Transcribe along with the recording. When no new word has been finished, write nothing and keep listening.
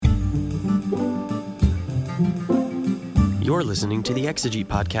You're listening to the Exegete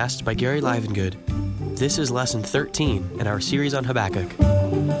Podcast by Gary Livengood. This is Lesson 13 in our series on Habakkuk.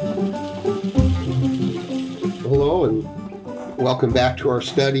 Hello and welcome back to our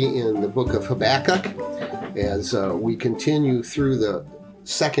study in the book of Habakkuk. As we continue through the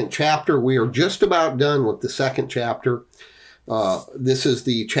second chapter, we are just about done with the second chapter. This is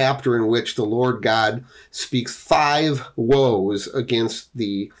the chapter in which the Lord God speaks 5 woes against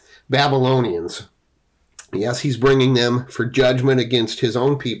the Babylonians. Yes, he's bringing them for judgment against his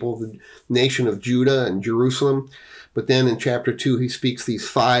own people, the nation of Judah and Jerusalem. But then in chapter 2, he speaks these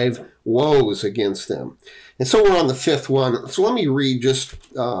 5 woes against them. And so we're on the 5th one. So let me read just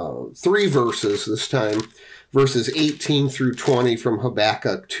 3 verses this time, verses 18 through 20 from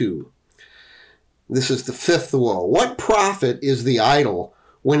Habakkuk 2. This is the 5th woe. What profit is the idol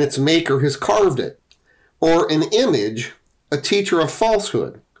when its maker has carved it, or an image, a teacher of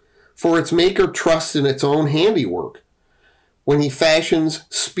falsehood? For its maker trusts in its own handiwork when he fashions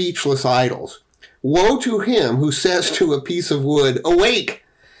speechless idols. Woe to him who says to a piece of wood, "Awake,"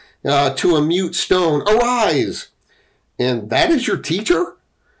 to a mute stone, "Arise." And that is your teacher?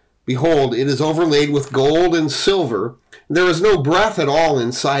 Behold, it is overlaid with gold and silver. There is no breath at all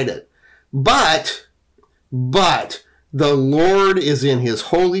inside it. But the Lord is in his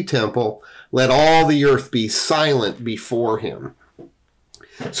holy temple. Let all the earth be silent before him.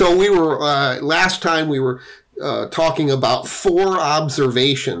 So we were, last time we were talking about 4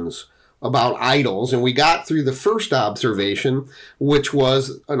 observations about idols, and we got through the first observation, which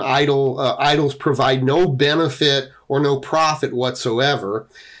was idols provide no benefit or no profit whatsoever.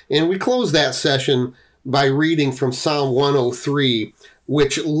 And we closed that session by reading from Psalm 103,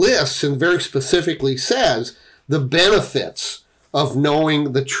 which lists and very specifically says the benefits of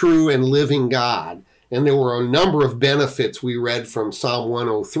knowing the true and living God. And there were a number of benefits we read from Psalm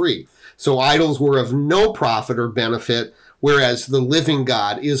 103. So idols were of no profit or benefit, whereas the living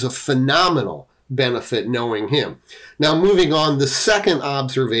God is a phenomenal benefit knowing him. Now moving on, the second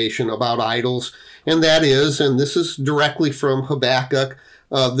observation about idols, and that is, and this is directly from Habakkuk,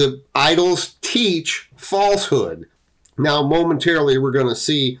 the idols teach falsehood. Now momentarily we're going to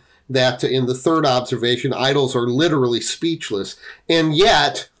see that in the third observation, idols are literally speechless, and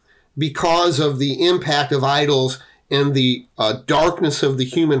yet because of the impact of idols and the darkness of the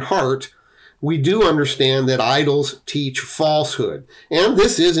human heart, we do understand that idols teach falsehood. And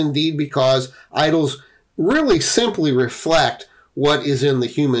this is indeed because idols really simply reflect what is in the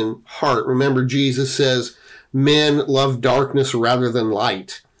human heart. Remember, Jesus says, men love darkness rather than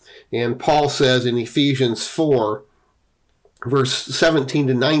light. And Paul says in Ephesians 4, verse 17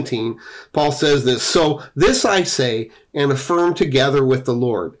 to 19, Paul says this, "So this I say and affirm together with the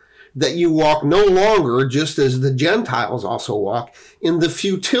Lord, that you walk no longer just as the Gentiles also walk, in the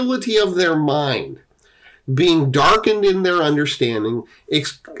futility of their mind, being darkened in their understanding,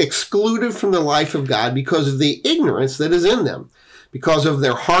 excluded from the life of God because of the ignorance that is in them, because of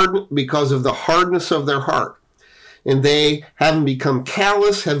the hardness of their heart. And they, having become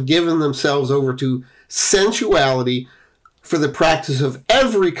callous, have given themselves over to sensuality for the practice of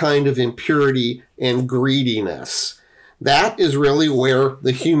every kind of impurity and greediness." That is really where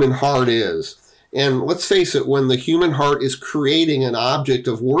the human heart is. And let's face it, when the human heart is creating an object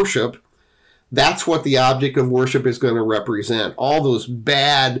of worship, that's what the object of worship is going to represent. All those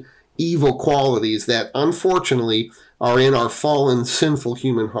bad, evil qualities that unfortunately are in our fallen, sinful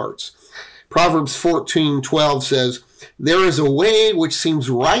human hearts. Proverbs 14:12 says, "There is a way which seems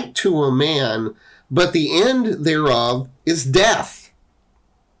right to a man, but the end thereof is death."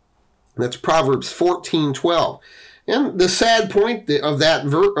 That's Proverbs 14:12. And the sad point of that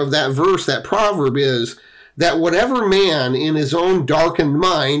verse, that proverb, is that whatever man in his own darkened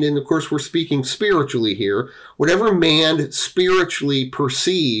mind, and of course we're speaking spiritually here, whatever man spiritually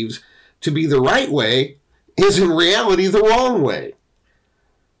perceives to be the right way is in reality the wrong way.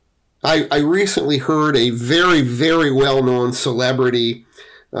 I recently heard a very, very well-known celebrity,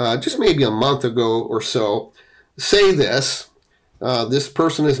 just maybe a month ago or so, say this. This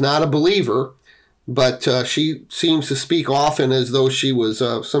person is not a believer, but she seems to speak often as though she was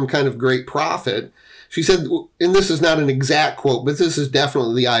some kind of great prophet. She said, and this is not an exact quote, but this is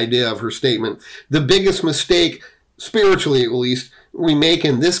definitely the idea of her statement, "The biggest mistake, spiritually at least, we make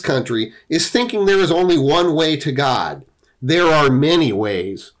in this country is thinking there is only one way to God. There are many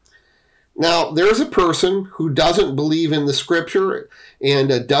ways." Now, there's a person who doesn't believe in the scripture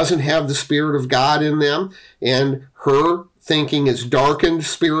and doesn't have the Spirit of God in them, and her thinking is darkened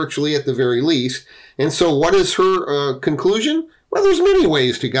spiritually at the very least. And so what is her conclusion? Well, there's many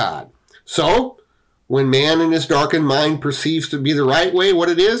ways to God. So when man in his darkened mind perceives to be the right way what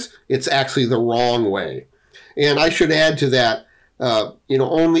it is, it's actually the wrong way. And I should add to that,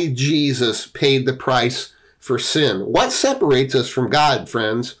 only Jesus paid the price for sin. What separates us from God,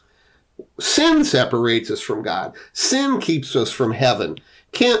 friends? Sin separates us from God. Sin keeps us from heaven.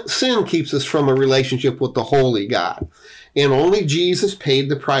 Sin keeps us from a relationship with the holy God. And only Jesus paid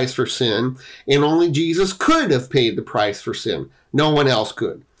the price for sin, and only Jesus could have paid the price for sin. No one else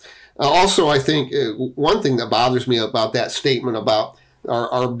could. Also, I think one thing that bothers me about that statement about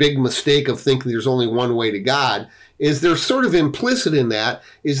our big mistake of thinking there's only one way to God is there's sort of implicit in that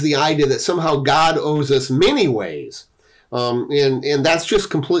is the idea that somehow God owes us many ways. And that's just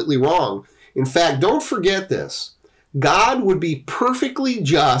completely wrong. In fact, don't forget this. God would be perfectly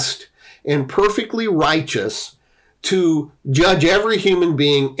just and perfectly righteous to judge every human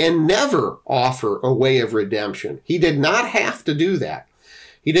being and never offer a way of redemption. He did not have to do that.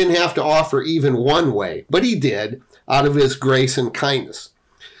 He didn't have to offer even one way, but he did out of his grace and kindness.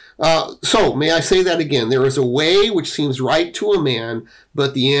 So, may I say that again? There is a way which seems right to a man,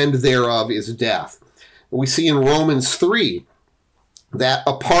 but the end thereof is death. We see in Romans 3 that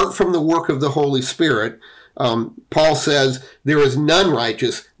apart from the work of the Holy Spirit, Paul says, there is none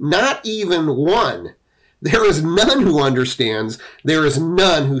righteous, not even one. There is none who understands. There is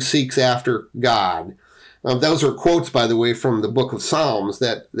none who seeks after God. Those are quotes, by the way, from the book of Psalms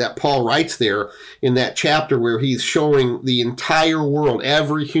that Paul writes there in that chapter where he's showing the entire world,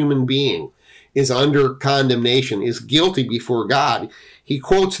 every human being is under condemnation, is guilty before God. He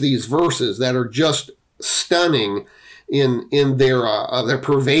quotes these verses that are just stunning in their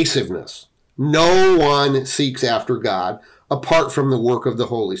pervasiveness. No one seeks after God apart from the work of the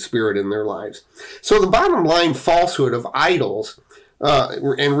Holy Spirit in their lives. So the bottom line falsehood of idols,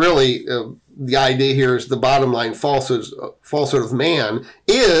 and really the idea here is the bottom line falsehood of man,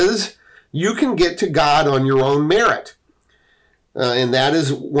 is you can get to God on your own merit. And that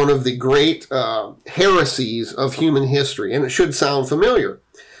is one of the great heresies of human history, and it should sound familiar.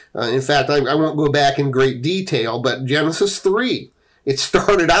 In fact, I won't go back in great detail, but Genesis 3, it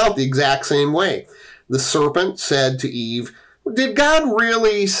started out the exact same way. The serpent said to Eve, did God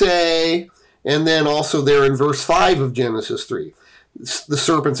really say? And then also there in verse 5 of Genesis 3, the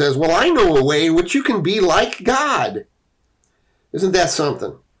serpent says, well, I know a way in which you can be like God. Isn't that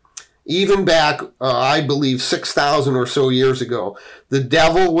something? Even back, I believe, 6,000 or so years ago, the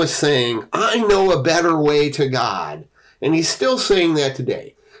devil was saying, I know a better way to God. And he's still saying that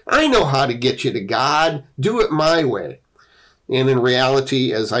today. I know how to get you to God. Do it my way. And in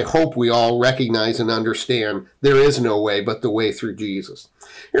reality, as I hope we all recognize and understand, there is no way but the way through Jesus.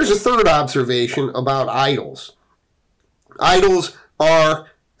 Here's a third observation about idols. Idols are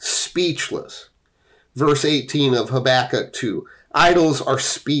speechless. Verse 18 of Habakkuk 2. Idols are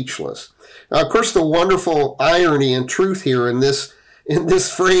speechless. Now, of course, the wonderful irony and truth here in this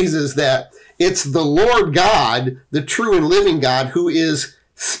phrase is that it's the Lord God, the true and living God, who is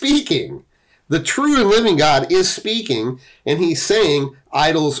speaking. The true and living God is speaking, and he's saying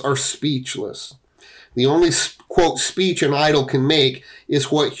idols are speechless. The only, quote, speech an idol can make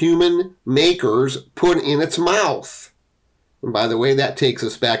is what human makers put in its mouth. And by the way, that takes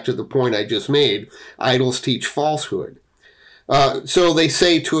us back to the point I just made. Idols teach falsehood. So they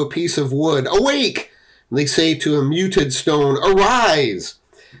say to a piece of wood, awake! They say to a muted stone, arise!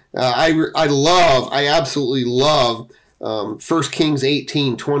 I absolutely love 1 Kings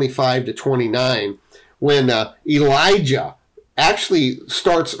 18, 25 to 29, when Elijah actually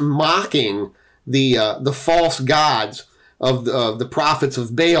starts mocking the false gods of the prophets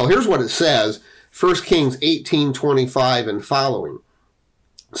of Baal. Here's what it says, 1 Kings 18, 25 and following.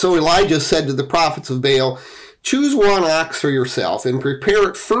 So Elijah said to the prophets of Baal, choose one ox for yourself and prepare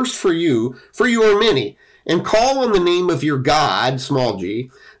it first for you are many, and call on the name of your God, small g,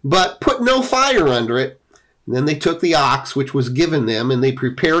 but put no fire under it. And then they took the ox which was given them, and they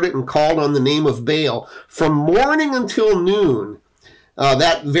prepared it and called on the name of Baal from morning until noon.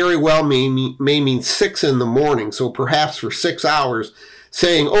 That very well may mean 6 in the morning, so perhaps for 6 hours,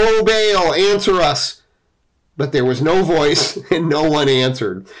 saying, O Baal, answer us. But there was no voice, and no one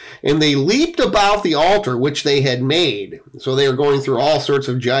answered. And they leaped about the altar which they had made. So they are going through all sorts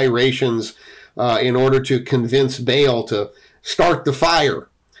of gyrations in order to convince Baal to start the fire.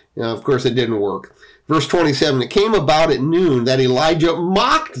 Now, of course, it didn't work. Verse 27, it came about at noon that Elijah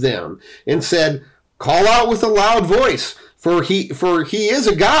mocked them and said, call out with a loud voice, for he is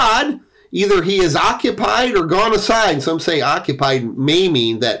a god. Either he is occupied or gone aside. Some say occupied may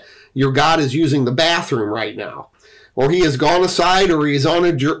mean that your God is using the bathroom right now. or he has gone aside, or he is on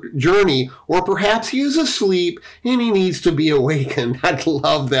a journey, or perhaps he is asleep and he needs to be awakened. I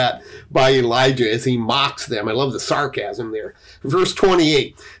love that by Elijah as he mocks them. I love the sarcasm there. Verse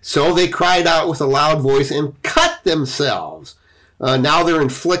 28, so they cried out with a loud voice and cut themselves. Now they're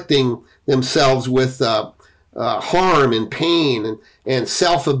inflicting themselves with harm and pain and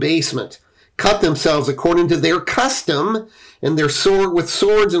self-abasement. Cut themselves according to their custom, and with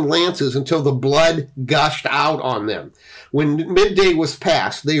swords and lances until the blood gushed out on them. When midday was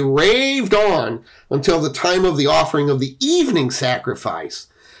past, they raved on until the time of the offering of the evening sacrifice.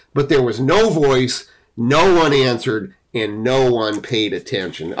 But there was no voice, no one answered, and no one paid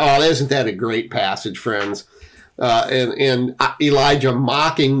attention. Oh, isn't that a great passage, friends? And Elijah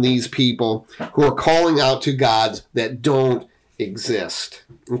mocking these people who are calling out to gods that don't exist.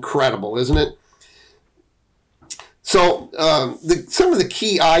 Incredible, isn't it? So some of the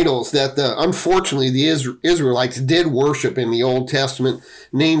key idols that unfortunately the Israelites did worship in the Old Testament,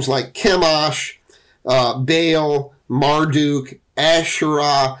 names like Chemosh, Baal, Marduk,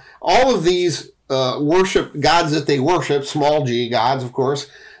 Asherah, all of these worship gods that they worship, small g gods, of course,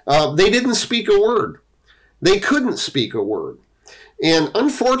 they didn't speak a word. They couldn't speak a word. And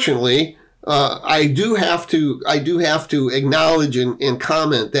unfortunately, I do have to acknowledge and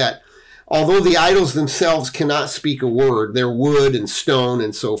comment that although the idols themselves cannot speak a word, they're wood and stone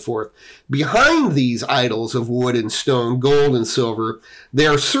and so forth, behind these idols of wood and stone, gold and silver,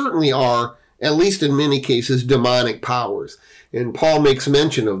 there certainly are, at least in many cases, demonic powers. And Paul makes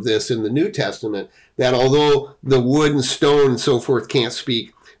mention of this in the New Testament, that although the wood and stone and so forth can't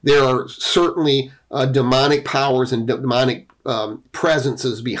speak, there are certainly demonic powers and demonic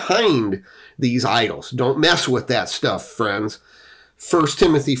presences behind these idols. Don't mess with that stuff, friends. 1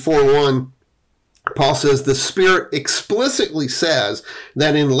 Timothy 4:1, Paul says, the Spirit explicitly says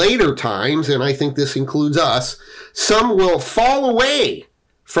that in later times, and I think this includes us, some will fall away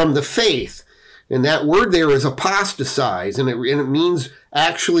from the faith. And that word there is apostatize, and it means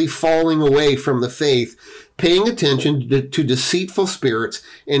actually falling away from the faith, paying attention to deceitful spirits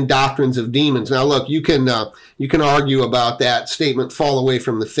and doctrines of demons. Now, look, you can argue about that statement, fall away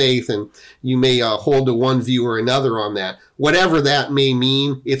from the faith, and you may hold to one view or another on that. Whatever that may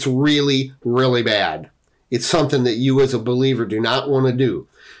mean, it's really, really bad. It's something that you as a believer do not want to do.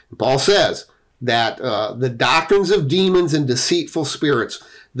 Paul says that the doctrines of demons and deceitful spirits,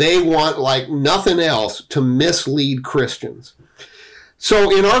 they want, like nothing else, to mislead Christians.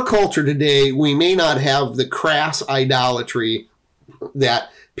 So in our culture today, we may not have the crass idolatry that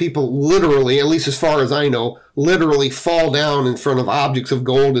people literally, at least as far as I know, literally fall down in front of objects of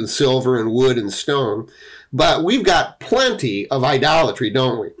gold and silver and wood and stone. But we've got plenty of idolatry,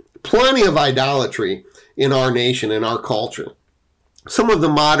 don't we? Plenty of idolatry in our nation, in our culture. Some of the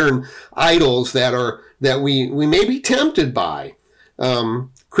modern idols that we may be tempted by.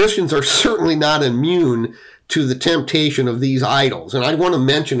 Christians are certainly not immune to the temptation of these idols. And I want to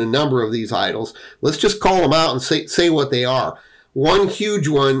mention a number of these idols. Let's just call them out and say what they are. One huge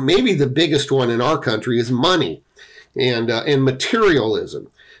one, maybe the biggest one in our country, is money and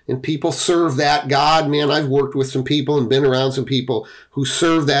materialism. And people serve that God. Man, I've worked with some people and been around some people who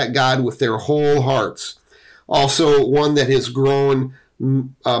serve that God with their whole hearts. Also, one that has grown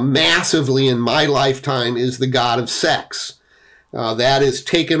massively in my lifetime is the God of sex. That has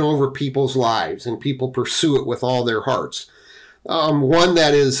taken over people's lives, and people pursue it with all their hearts. One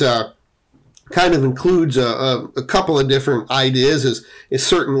that is kind of includes a couple of different ideas is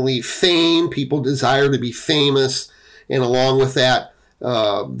certainly fame. People desire to be famous, and along with that,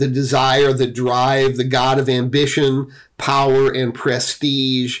 the desire, the drive, the God of ambition, power, and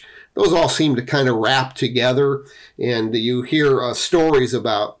prestige. Those all seem to kind of wrap together, and you hear stories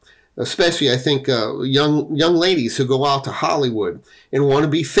about, especially, I think, young ladies who go out to Hollywood and want to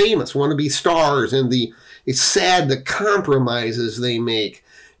be famous, want to be stars, and it's sad the compromises they make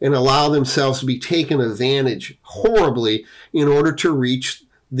and allow themselves to be taken advantage horribly in order to reach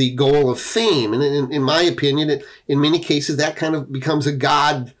the goal of fame. And in my opinion, in many cases, that kind of becomes a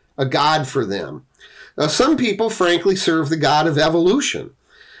god for them. Some people, frankly, serve the God of evolution.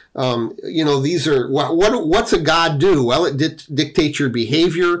 These are, what's a God do? Well, it dictates your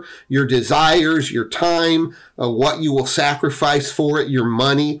behavior, your desires, your time, what you will sacrifice for it, your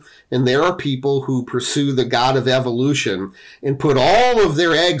money. And there are people who pursue the God of evolution and put all of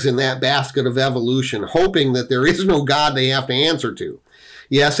their eggs in that basket of evolution, hoping that there is no God they have to answer to.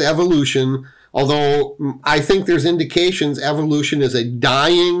 Yes, evolution, although I think there's indications evolution is a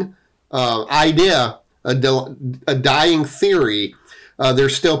dying idea, a dying theory.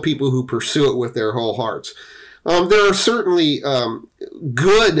 There's still people who pursue it with their whole hearts. There are certainly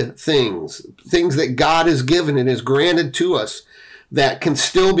good things that God has given and has granted to us that can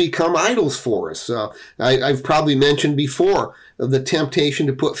still become idols for us. I've probably mentioned before the temptation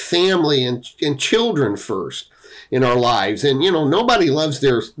to put family and children first in our lives. And, nobody loves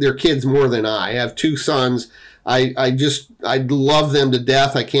their kids more than I have 2 sons. I love them to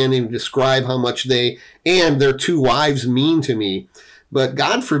death. I can't even describe how much they and their 2 wives mean to me. But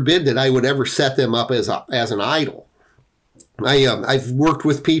God forbid that I would ever set them up as an idol. I've worked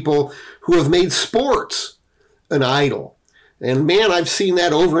with people who have made sports an idol. And man, I've seen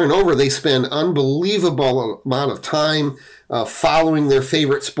that over and over. They spend unbelievable amount of time following their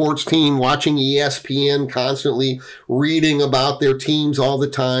favorite sports team, watching ESPN constantly, reading about their teams all the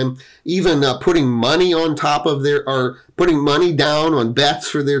time, even putting money on top of putting money down on bets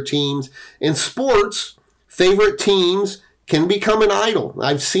for their teams. In sports, favorite teams can become an idol.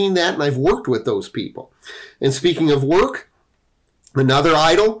 I've seen that, and I've worked with those people. And speaking of work, another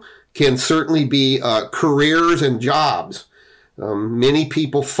idol can certainly be careers and jobs. Many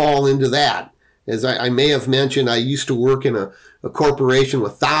people fall into that. As I may have mentioned, I used to work in a corporation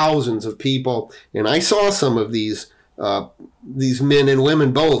with thousands of people, and I saw some of these men and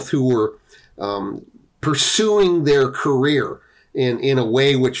women both who were pursuing their career in a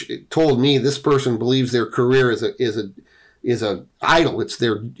way which told me this person believes their career is a idol.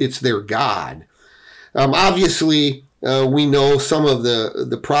 It's their god. Obviously, we know some of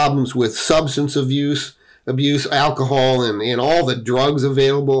the problems with substance abuse, alcohol, and all the drugs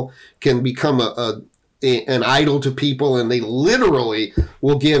available can become an idol to people, and they literally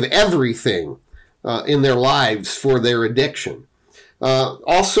will give everything in their lives for their addiction.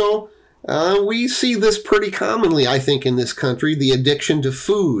 Also, we see this pretty commonly, I think, in this country, the addiction to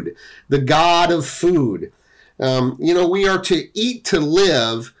food, the god of food. We are to eat to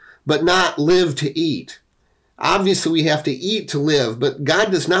live, but not live to eat. Obviously, we have to eat to live, but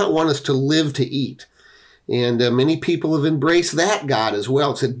God does not want us to live to eat. And many people have embraced that God as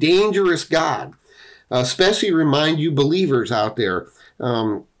well. It's a dangerous God. Especially remind you believers out there,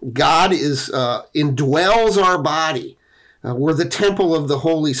 God indwells our body. We're the temple of the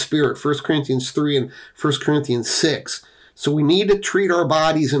Holy Spirit, 1 Corinthians 3 and 1 Corinthians 6. So we need to treat our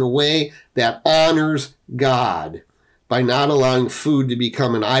bodies in a way that honors God by not allowing food to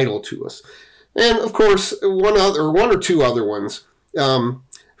become an idol to us. And of course, one or two other ones.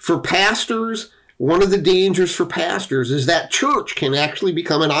 For pastors, one of the dangers for pastors is that church can actually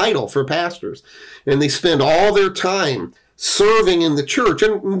become an idol for pastors. And they spend all their time serving in the church,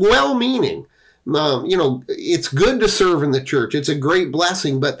 and well-meaning. It's good to serve in the church. It's a great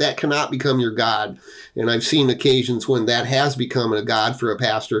blessing, but that cannot become your God. And I've seen occasions when that has become a God for a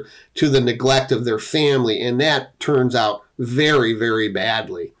pastor to the neglect of their family, and that turns out very, very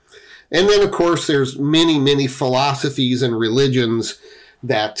badly. And then, of course, there's many, many philosophies and religions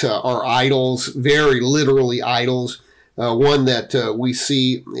that are idols, very literally idols. One that we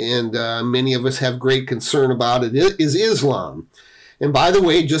see, and many of us have great concern about it, is Islam. And by the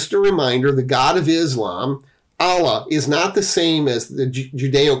way, just a reminder, the God of Islam, Allah, is not the same as the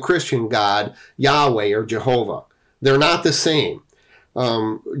Judeo-Christian God, Yahweh or Jehovah. They're not the same.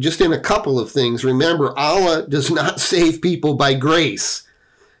 Just in a couple of things, remember, Allah does not save people by grace.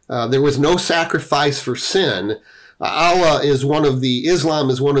 There was no sacrifice for sin. Islam is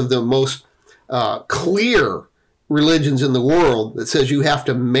one of the most clear religions in the world that says you have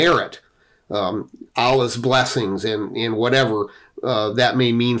to merit Allah's blessings and whatever that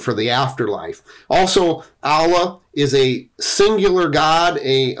may mean for the afterlife. Also, Allah is a singular God,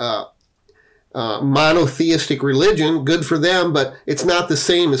 a monotheistic religion, good for them, but it's not the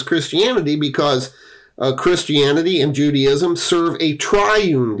same as Christianity because Christianity and Judaism serve a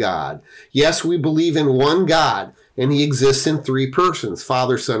triune God. Yes, we believe in one God, and he exists in 3 persons,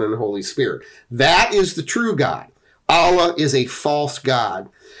 Father, Son, and Holy Spirit. That is the true God. Allah is a false God.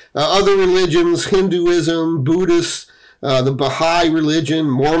 Other religions, Hinduism, Buddhists, the Baha'i religion,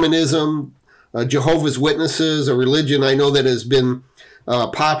 Mormonism, Jehovah's Witnesses, a religion I know that has been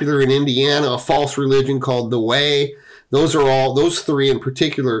popular in Indiana, a false religion called the Way. Those 3 in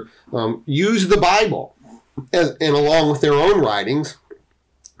particular, use the Bible, and along with their own writings,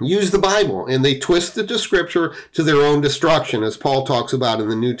 use the Bible, and they twist it to Scripture to their own destruction, as Paul talks about in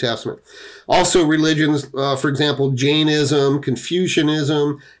the New Testament. Also religions, for example, Jainism,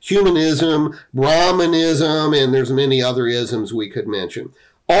 Confucianism, Humanism, Brahmanism, and there's many other isms we could mention.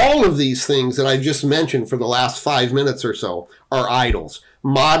 All of these things that I just mentioned for the last 5 minutes or so are idols,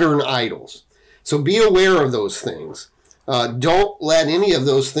 modern idols. So be aware of those things. Don't let any of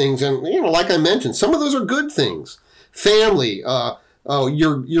those things, and like I mentioned, some of those are good things. Family,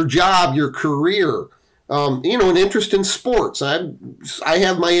 your job, your career, An interest in sports. I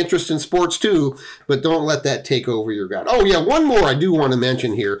have my interest in sports too, but don't let that take over your God. Oh yeah, one more I do want to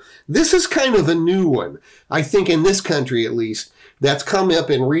mention here. This is kind of a new one, I think in this country at least, that's come up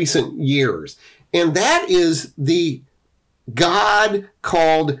in recent years. And that is the God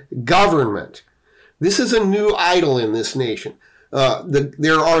called government. This is a new idol in this nation.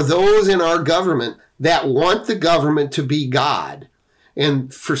 There are those in our government that want the government to be God.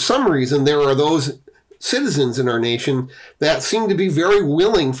 And for some reason, there are those citizens in our nation that seem to be very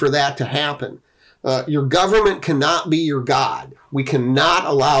willing for that to happen. Your government cannot be your God. We cannot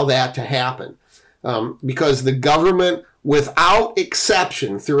allow that to happen because the government, without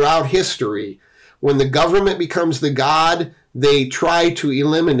exception throughout history, when the government becomes the God, they try to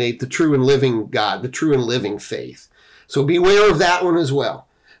eliminate the true and living God, the true and living faith. So beware of that one as well.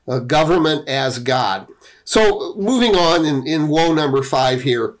 Government as God. So moving on in woe number 5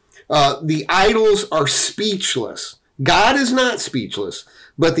 here. The idols are speechless. God is not speechless,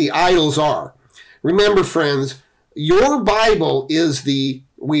 but the idols are. Remember, friends, your Bible is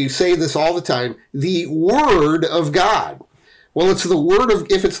we say this all the time, the Word of God. Well, if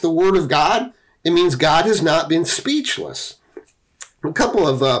it's the Word of God, it means God has not been speechless. A couple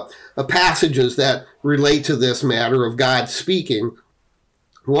of passages that relate to this matter of God speaking.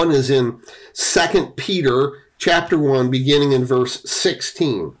 One is in 2 Peter chapter 1, beginning in verse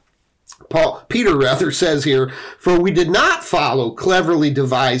 16. Peter says here, "For we did not follow cleverly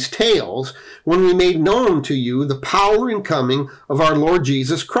devised tales when we made known to you the power and coming of our Lord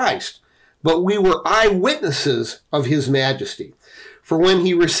Jesus Christ, but we were eyewitnesses of his majesty. For when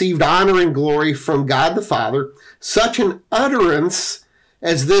he received honor and glory from God the Father, such an utterance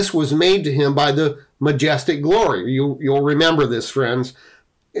as this was made to him by the majestic glory." You'll remember this, friends.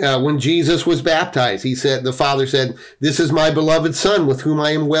 When Jesus was baptized, the Father said, "This is my beloved Son with whom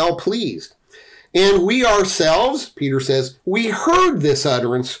I am well pleased." And we ourselves, Peter says, we heard this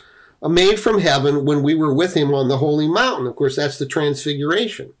utterance made from heaven when we were with him on the holy mountain. Of course, that's the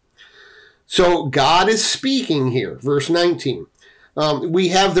transfiguration. So God is speaking here, verse 19. We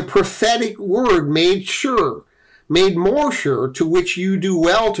have the prophetic word made more sure, to which you do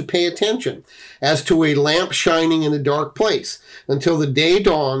well to pay attention, as to a lamp shining in a dark place, until the day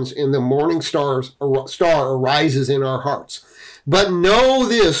dawns and the morning star arises in our hearts. But know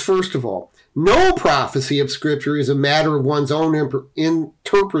this, first of all, no prophecy of Scripture is a matter of one's own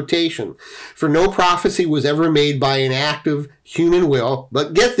interpretation, for no prophecy was ever made by an act of human will,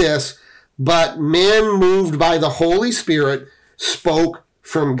 but get this, but men moved by the Holy Spirit spoke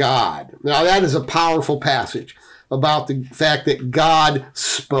from God. Now that is a powerful passage about the fact that God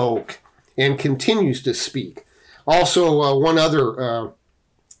spoke and continues to speak. Also, one other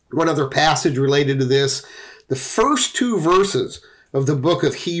passage related to this, the first 2 verses of the book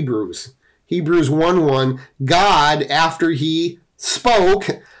of Hebrews 1:1, God, after he spoke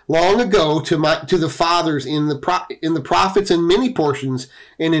long ago to the fathers in the prophets in many portions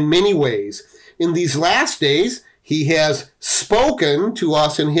and in many ways, in these last days he has spoken to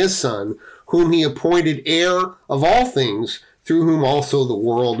us in his Son, whom he appointed heir of all things, through whom also the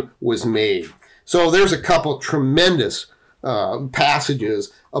world was made. So there's a couple tremendous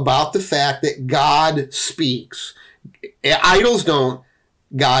passages about the fact that God speaks. Idols don't,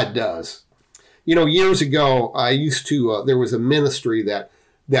 God does. Years ago, I used to, there was a ministry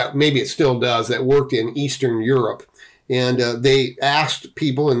that maybe it still does, that worked in Eastern Europe. And they asked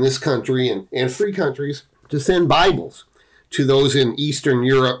people in this country and free countries to send Bibles to those in Eastern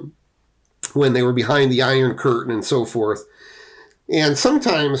Europe when they were behind the Iron Curtain and so forth. And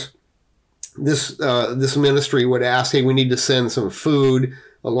sometimes this ministry would ask, hey, we need to send some food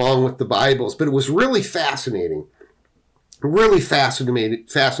along with the Bibles. But it was really fascinating. Really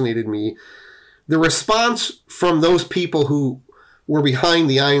fascinated me. The response from those people who were behind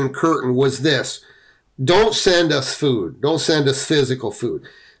the Iron Curtain was this: don't send us food. Don't send us physical food.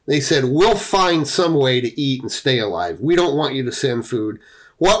 They said, we'll find some way to eat and stay alive. We don't want you to send food.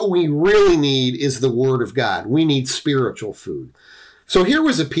 What we really need is the Word of God. We need spiritual food. So here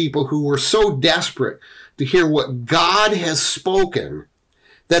was a people who were so desperate to hear what God has spoken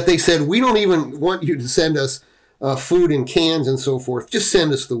that they said, we don't even want you to send us food in cans and so forth. Just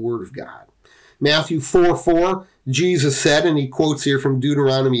send us the Word of God. Matthew 4:4, Jesus said, and he quotes here from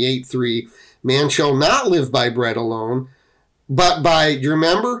Deuteronomy 8:3, man shall not live by bread alone, but by, do you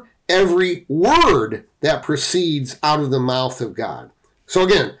remember, every word that proceeds out of the mouth of God. So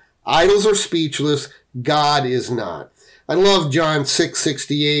again, idols are speechless, God is not. I love John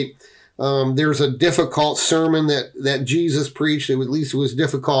 6:68. There's a difficult sermon that Jesus preached. At least it was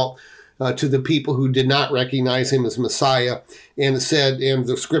difficult to the people who did not recognize him as Messiah. And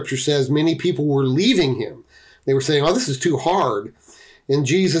the scripture says, many people were leaving him. They were saying, oh, this is too hard. And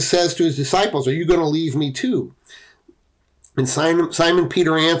Jesus says to his disciples, are you going to leave me too? And Simon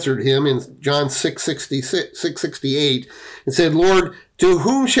Peter answered him in John 6:68 and said, Lord, to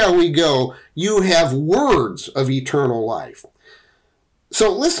whom shall we go? You have words of eternal life.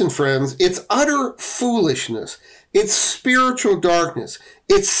 So listen, friends, it's utter foolishness. It's spiritual darkness.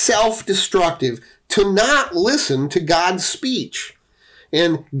 It's self-destructive to not listen to God's speech.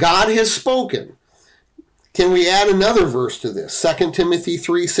 And God has spoken. Can we add another verse to this? 2 Timothy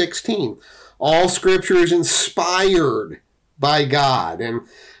 3:16. All scripture is inspired by God. And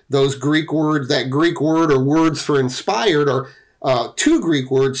those Greek words, that Greek word or words for inspired are two Greek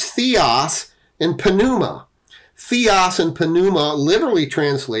words, theos and pneuma. Theos and pneuma, literally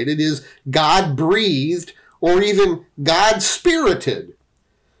translated, is God breathed or even God spirited.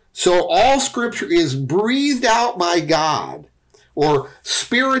 So all scripture is breathed out by God or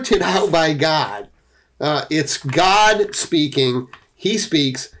spirited out by God. It's God speaking. He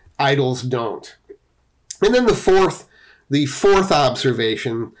speaks. Idols don't. And then the fourth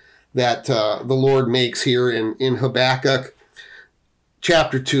observation that the Lord makes here in Habakkuk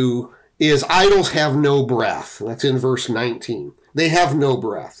chapter 2 is idols have no breath. That's in verse 19. They have no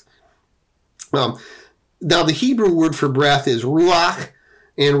breath. Now, the Hebrew word for breath is ruach,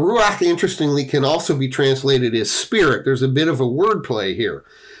 and ruach, interestingly, can also be translated as spirit. There's a bit of a wordplay here.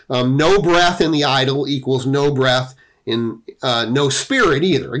 No breath in the idol equals no breath in no spirit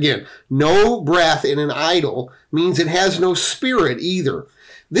either. Again, no breath in an idol means it has no spirit either.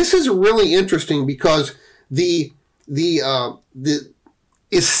 This is really interesting because the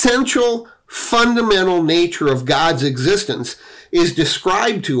essential fundamental nature of God's existence is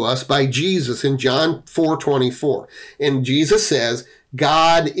described to us by Jesus in John 4:24. And Jesus says,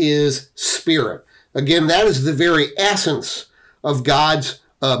 God is spirit. Again, that is the very essence of God's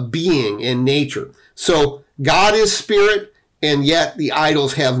being and nature. So God is spirit, and yet the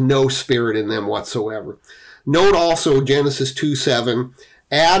idols have no spirit in them whatsoever. Note also Genesis 2:7,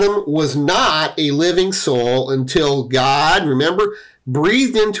 Adam was not a living soul until God, remember,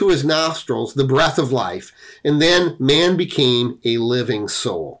 breathed into his nostrils the breath of life, and then man became a living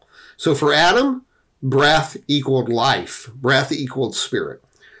soul. So for Adam, breath equaled life. Breath equaled spirit.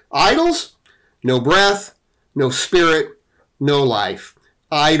 Idols, no breath, no spirit, no life.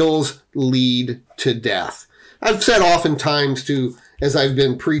 Idols lead to death. I've said oftentimes as I've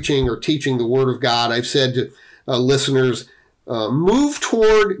been preaching or teaching the Word of God, I've said to listeners, move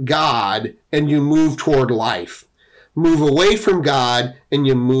toward God and you move toward life. Move away from God and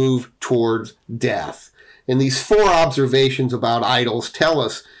you move towards death. And these four observations about idols tell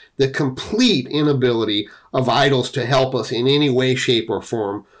us the complete inability of idols to help us in any way, shape, or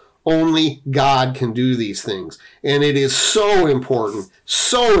form. Only God can do these things. And it is so important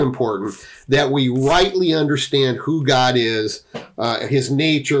that we rightly understand who God is, his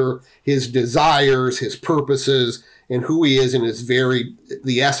nature, his desires, his purposes, and who he is in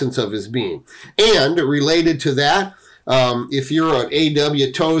the essence of his being. And related to that, if you're an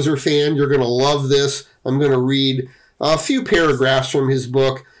A.W. Tozer fan, you're going to love this. I'm going to read a few paragraphs from his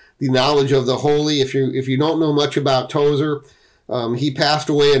book, The Knowledge of the Holy. If you don't know much about Tozer, he passed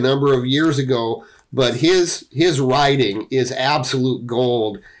away a number of years ago, but his writing is absolute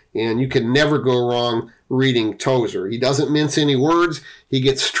gold, and you can never go wrong reading Tozer. He doesn't mince any words. He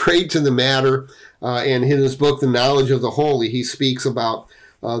gets straight to the matter, and in his book, The Knowledge of the Holy, he speaks about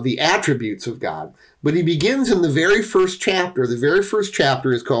the attributes of God. But he begins in the very first chapter. The very first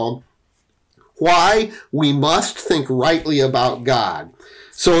chapter is called Why We Must Think Rightly About God.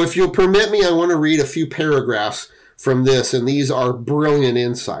 So if you'll permit me, I want to read a few paragraphs from this, and these are brilliant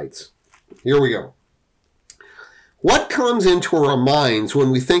insights. Here we go. What comes into our minds when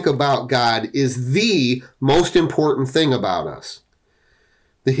we think about God is the most important thing about us.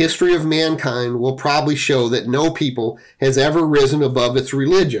 The history of mankind will probably show that no people has ever risen above its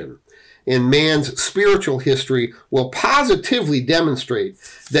religion, and man's spiritual history will positively demonstrate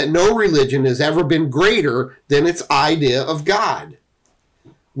that no religion has ever been greater than its idea of God.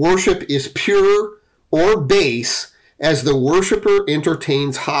 Worship is pure or base as the worshiper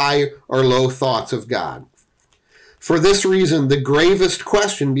entertains high or low thoughts of God. For this reason, the gravest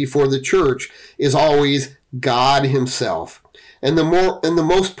question before the church is always God himself. And the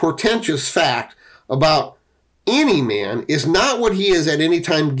most portentous fact about any man is not what he is at any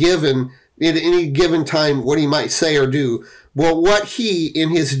time given, at any given time, what he might say or do, but what he, in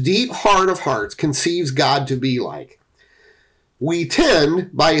his deep heart of hearts, conceives God to be like. We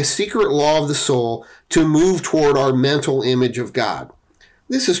tend, by a secret law of the soul, to move toward our mental image of God.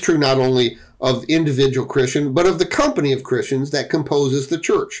 This is true not only of individual Christians, but of the company of Christians that composes the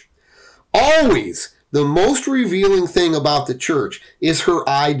church. Always, the most revealing thing about the church is her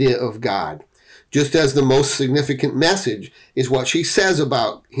idea of God, just as the most significant message is what she says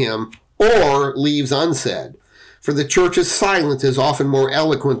about him or leaves unsaid. For the church's silence is often more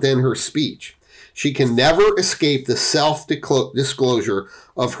eloquent than her speech. She can never escape the self-disclosure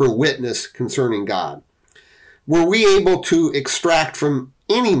of her witness concerning God. Were we able to extract from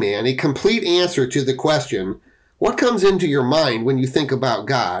any man a complete answer to the question, what comes into your mind when you think about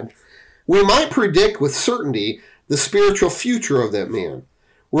God, we might predict with certainty the spiritual future of that man.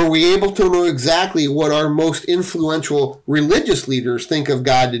 Were we able to know exactly what our most influential religious leaders think of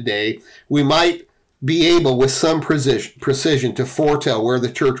God today, we might be able with some precision to foretell where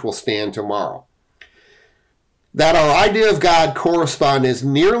the church will stand tomorrow. That our idea of God correspond as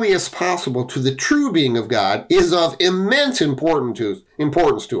nearly as possible to the true being of God is of immense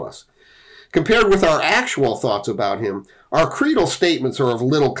importance to us. Compared with our actual thoughts about him, our creedal statements are of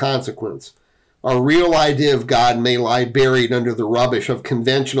little consequence. Our real idea of God may lie buried under the rubbish of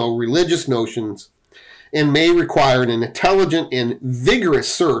conventional religious notions and may require an intelligent and vigorous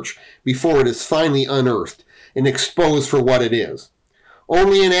search before it is finally unearthed and exposed for what it is.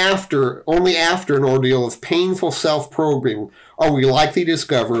 Only after an ordeal of painful self-probing are we likely to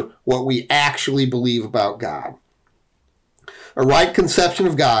discover what we actually believe about God. A right conception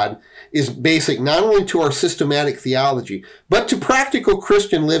of God is basic not only to our systematic theology, but to practical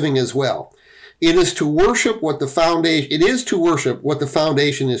Christian living as well. It is to worship what the foundation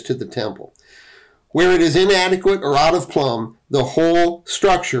is to the temple. Where it is inadequate or out of plumb, the whole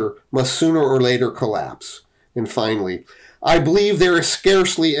structure must sooner or later collapse. And finally, I believe there is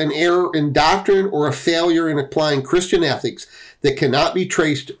scarcely an error in doctrine or a failure in applying Christian ethics that cannot be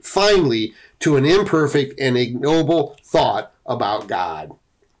traced finally to an imperfect and ignoble thought about God.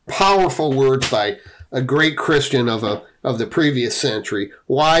 Powerful words by a great Christian of the previous century,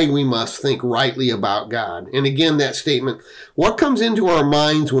 why we must think rightly about God. And again, that statement, what comes into our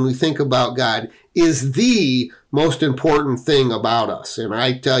minds when we think about God is the most important thing about us. And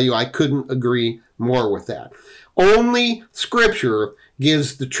I tell you, I couldn't agree more with that. Only Scripture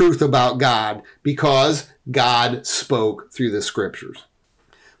gives the truth about God because God spoke through the Scriptures.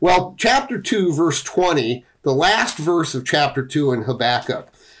 Well, chapter 2, verse 20, the last verse of chapter 2 in Habakkuk,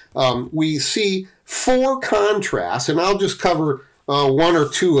 we see four contrasts, and I'll just cover one or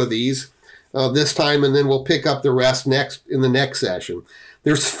two of these this time, and then we'll pick up the rest in the next session.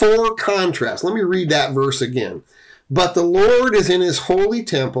 There's four contrasts. Let me read that verse again. But the Lord is in his holy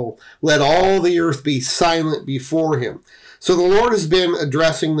temple. Let all the earth be silent before him. So the Lord has been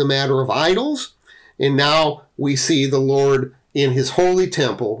addressing the matter of idols, and now we see the Lord in his holy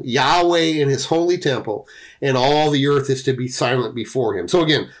temple, Yahweh in his holy temple, and all the earth is to be silent before him. So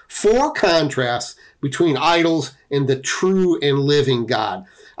again, four contrasts between idols and the true and living God.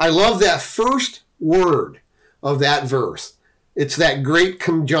 I love that first word of that verse. It's that great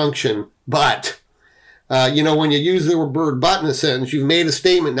conjunction, but. When you use the word but in a sentence, you've made a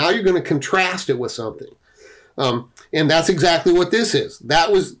statement. Now you're going to contrast it with something. And that's exactly what this is.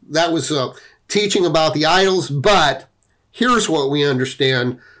 That was teaching about the idols, but here's what we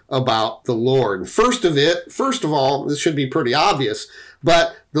understand about the Lord. First of all, this should be pretty obvious,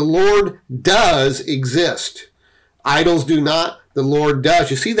 but the Lord does exist. Idols do not, the Lord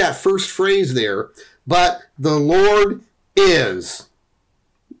does. You see that first phrase there, but the Lord is.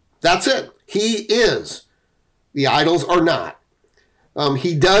 That's it. He is. The idols are not.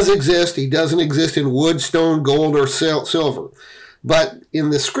 He does exist. He doesn't exist in wood, stone, gold, or silver. But in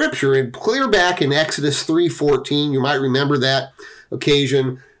the scripture, and clear back in Exodus 3:14, you might remember that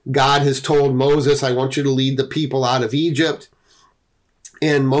occasion, God has told Moses, I want you to lead the people out of Egypt.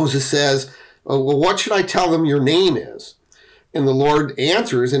 And Moses says, well, what should I tell them your name is? And the Lord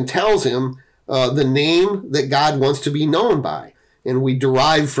answers and tells him the name that God wants to be known by. And we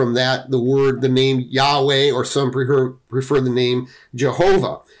derive from that the name Yahweh, or some prefer the name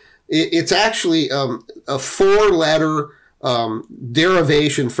Jehovah. It's actually a four-letter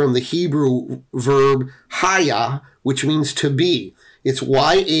derivation from the Hebrew verb haya, which means to be. It's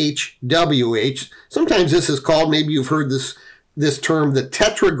YHWH. Sometimes this is called, maybe you've heard this term, the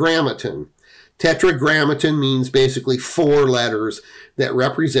tetragrammaton. Tetragrammaton means basically four letters that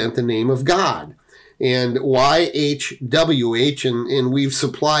represent the name of God. And YHWH, and we've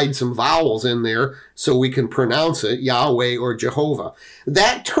supplied some vowels in there so we can pronounce it, Yahweh or Jehovah.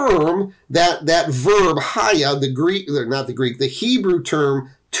 That term, that verb, haya, the Hebrew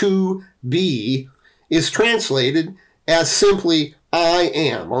term to be, is translated as simply I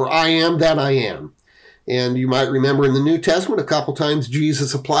am, or I am that I am. And you might remember in the New Testament a couple times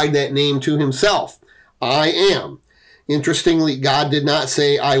Jesus applied that name to himself. I am. Interestingly, God did not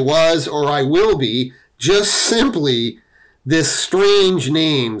say I was or I will be, just simply this strange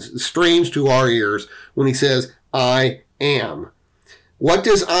name, strange to our ears, when he says, I am. What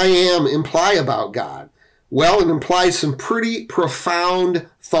does I am imply about God? Well, it implies some pretty profound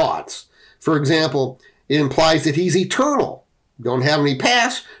thoughts. For example, it implies that he's eternal. Don't have any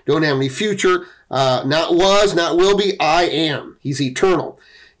past, don't have any future, not was, not will be, I am. He's eternal.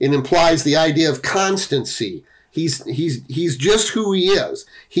 It implies the idea of constancy. He's just who he is.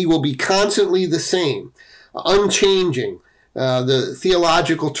 He will be constantly the same, unchanging. The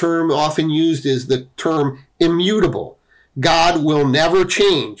theological term often used is the term immutable. God will never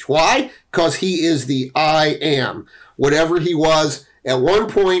change. Why? Because he is the I am. Whatever he was at one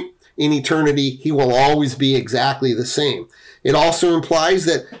point in eternity, he will always be exactly the same. It also implies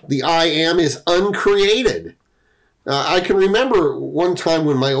that the I am is uncreated. I can remember one time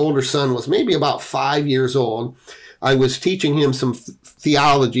when my older son was maybe about 5 years old. I was teaching him some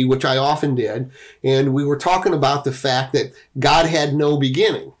theology, which I often did, and we were talking about the fact that God had no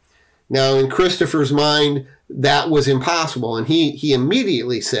beginning. Now, in Christopher's mind, that was impossible, and he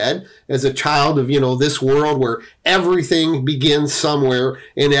immediately said, as a child of, this world where everything begins somewhere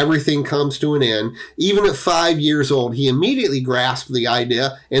and everything comes to an end, even at 5 years old, he immediately grasped the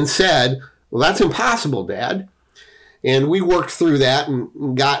idea and said, well, that's impossible, Dad. And we worked through that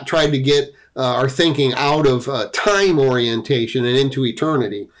and tried to get our thinking out of time orientation and into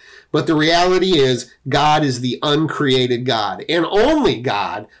eternity. But the reality is God is the uncreated God and only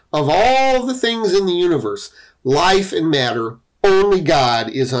God of all the things in the universe, life and matter. Only God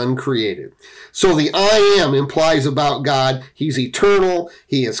is uncreated. So the I am implies about God, he's eternal,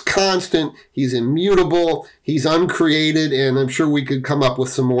 he is constant, he's immutable, he's uncreated, and I'm sure we could come up with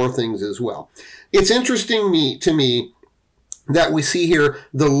some more things as well. It's interesting to me that we see here,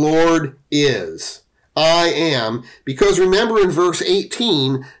 the Lord is. I am, because remember in verse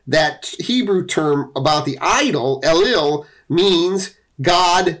 18, that Hebrew term about the idol, Elil, means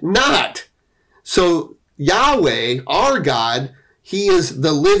God not. So Yahweh, our God, he is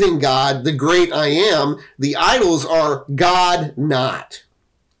the living God, the great I am. The idols are God not.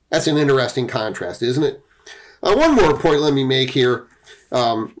 That's an interesting contrast, isn't it? One more point let me make here.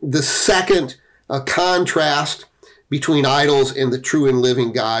 The second contrast between idols and the true and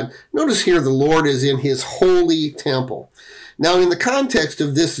living God. Notice here the Lord is in his holy temple. Now, in the context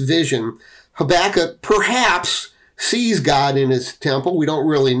of this vision, Habakkuk perhaps sees God in his temple. We don't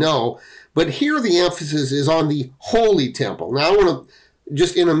really know. But here the emphasis is on the holy temple. Now, I want to,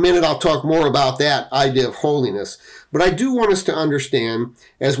 just in a minute, I'll talk more about that idea of holiness. But I do want us to understand,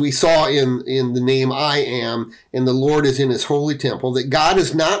 as we saw in the name I am, and the Lord is in his holy temple, that God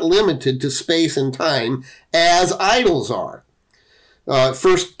is not limited to space and time as idols are. 1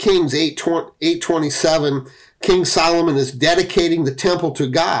 Kings 8:27, King Solomon is dedicating the temple to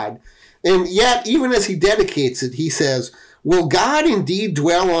God. And yet, even as he dedicates it, he says, will God indeed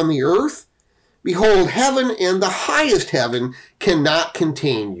dwell on the earth? Behold, heaven and the highest heaven cannot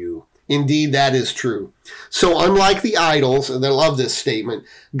contain you. Indeed, that is true. So unlike the idols, and I love this statement,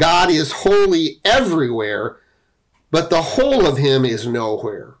 God is holy everywhere, but the whole of him is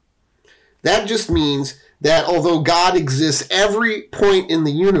nowhere. That just means that although God exists every point in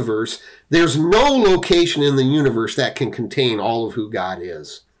the universe, there's no location in the universe that can contain all of who God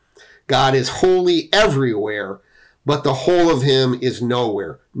is. God is holy everywhere, but the whole of him is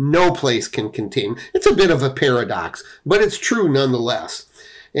nowhere. No place can contain. It's a bit of a paradox, but it's true nonetheless.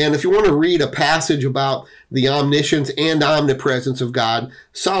 And if you want to read a passage about the omniscience and omnipresence of God,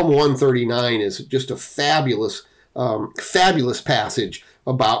 Psalm 139 is just a fabulous passage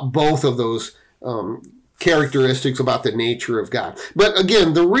about both of those characteristics about the nature of God. But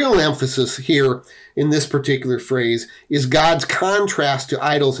again, the real emphasis here in this particular phrase is God's contrast to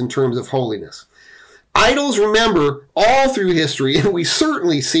idols in terms of holiness. Idols, remember, all through history, and we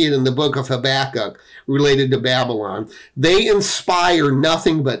certainly see it in the book of Habakkuk related to Babylon, they inspire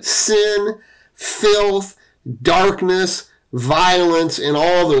nothing but sin, filth, darkness, violence, and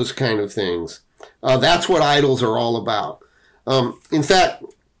all those kind of things. That's what idols are all about. In fact,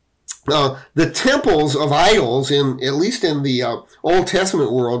 the temples of idols, at least in the Old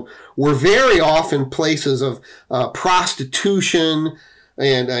Testament world, were very often places of prostitution,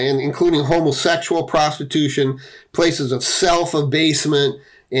 and including homosexual prostitution, places of self-abasement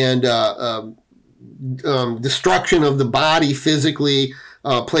and destruction of the body physically,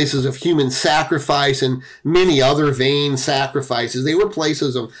 places of human sacrifice and many other vain sacrifices. They were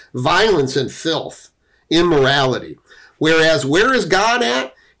places of violence and filth, immorality. Whereas, where is God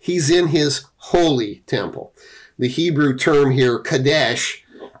at? He's in his holy temple. The Hebrew term here, kadesh,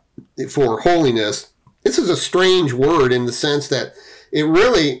 for holiness, this is a strange word in the sense that it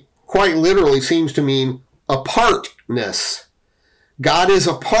really, quite literally, seems to mean apartness. God is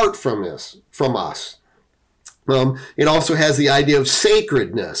apart from us. It also has the idea of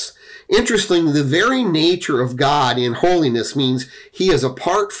sacredness. Interestingly, the very nature of God in holiness means he is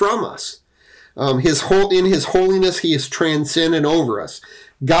apart from us. In his holiness, he is transcendent over us.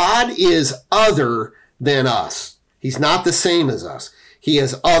 God is other than us. He's not the same as us. He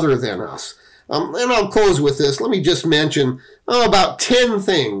is other than us. And I'll close with this. Let me just mention about 10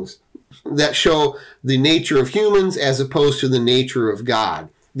 things that show the nature of humans as opposed to the nature of God.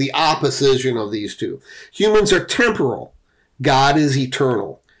 The opposition of these two. Humans are temporal. God is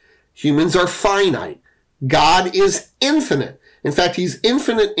eternal. Humans are finite. God is infinite. In fact, he's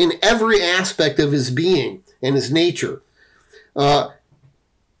infinite in every aspect of his being and his nature.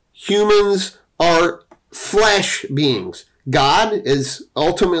 Humans are flesh beings. God is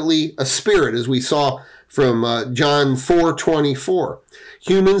ultimately a spirit, as we saw from John 4:24.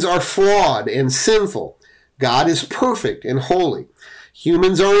 Humans are flawed and sinful. God is perfect and holy.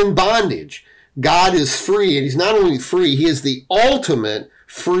 Humans are in bondage. God is free, and he's not only free, he is the ultimate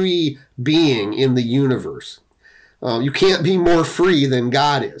free being in the universe. You can't be more free than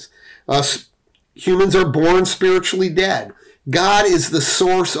God is. Humans are born spiritually dead. God is the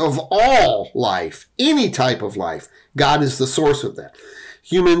source of all life, any type of life. God is the source of that.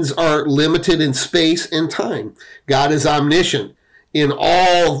 Humans are limited in space and time. God is omniscient in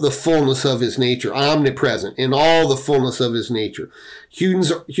all the fullness of his nature, omnipresent in all the fullness of his nature.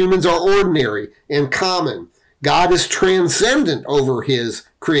 Humans are ordinary and common. God is transcendent over his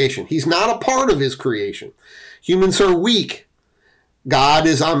creation. He's not a part of his creation. Humans are weak. God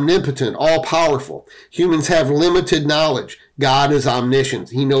is omnipotent, all-powerful. Humans have limited knowledge. God is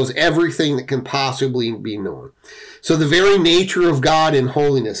omniscient. He knows everything that can possibly be known. So the very nature of God in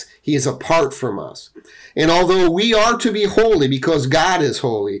holiness, he is apart from us. And although we are to be holy because God is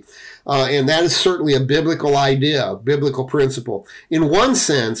holy, and that is certainly a biblical idea, a biblical principle, in one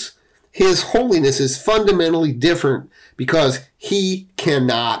sense, his holiness is fundamentally different because he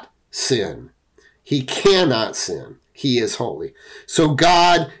cannot sin. He cannot sin. He is holy. So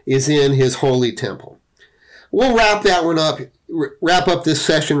God is in his holy temple. We'll wrap that one up, wrap up this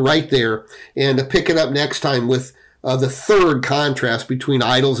session right there, and pick it up next time with the third contrast between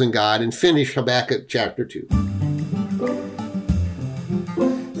idols and God, and finish Habakkuk chapter 2.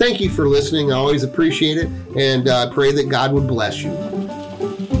 Thank you for listening. I always appreciate it, and I pray that God would bless you.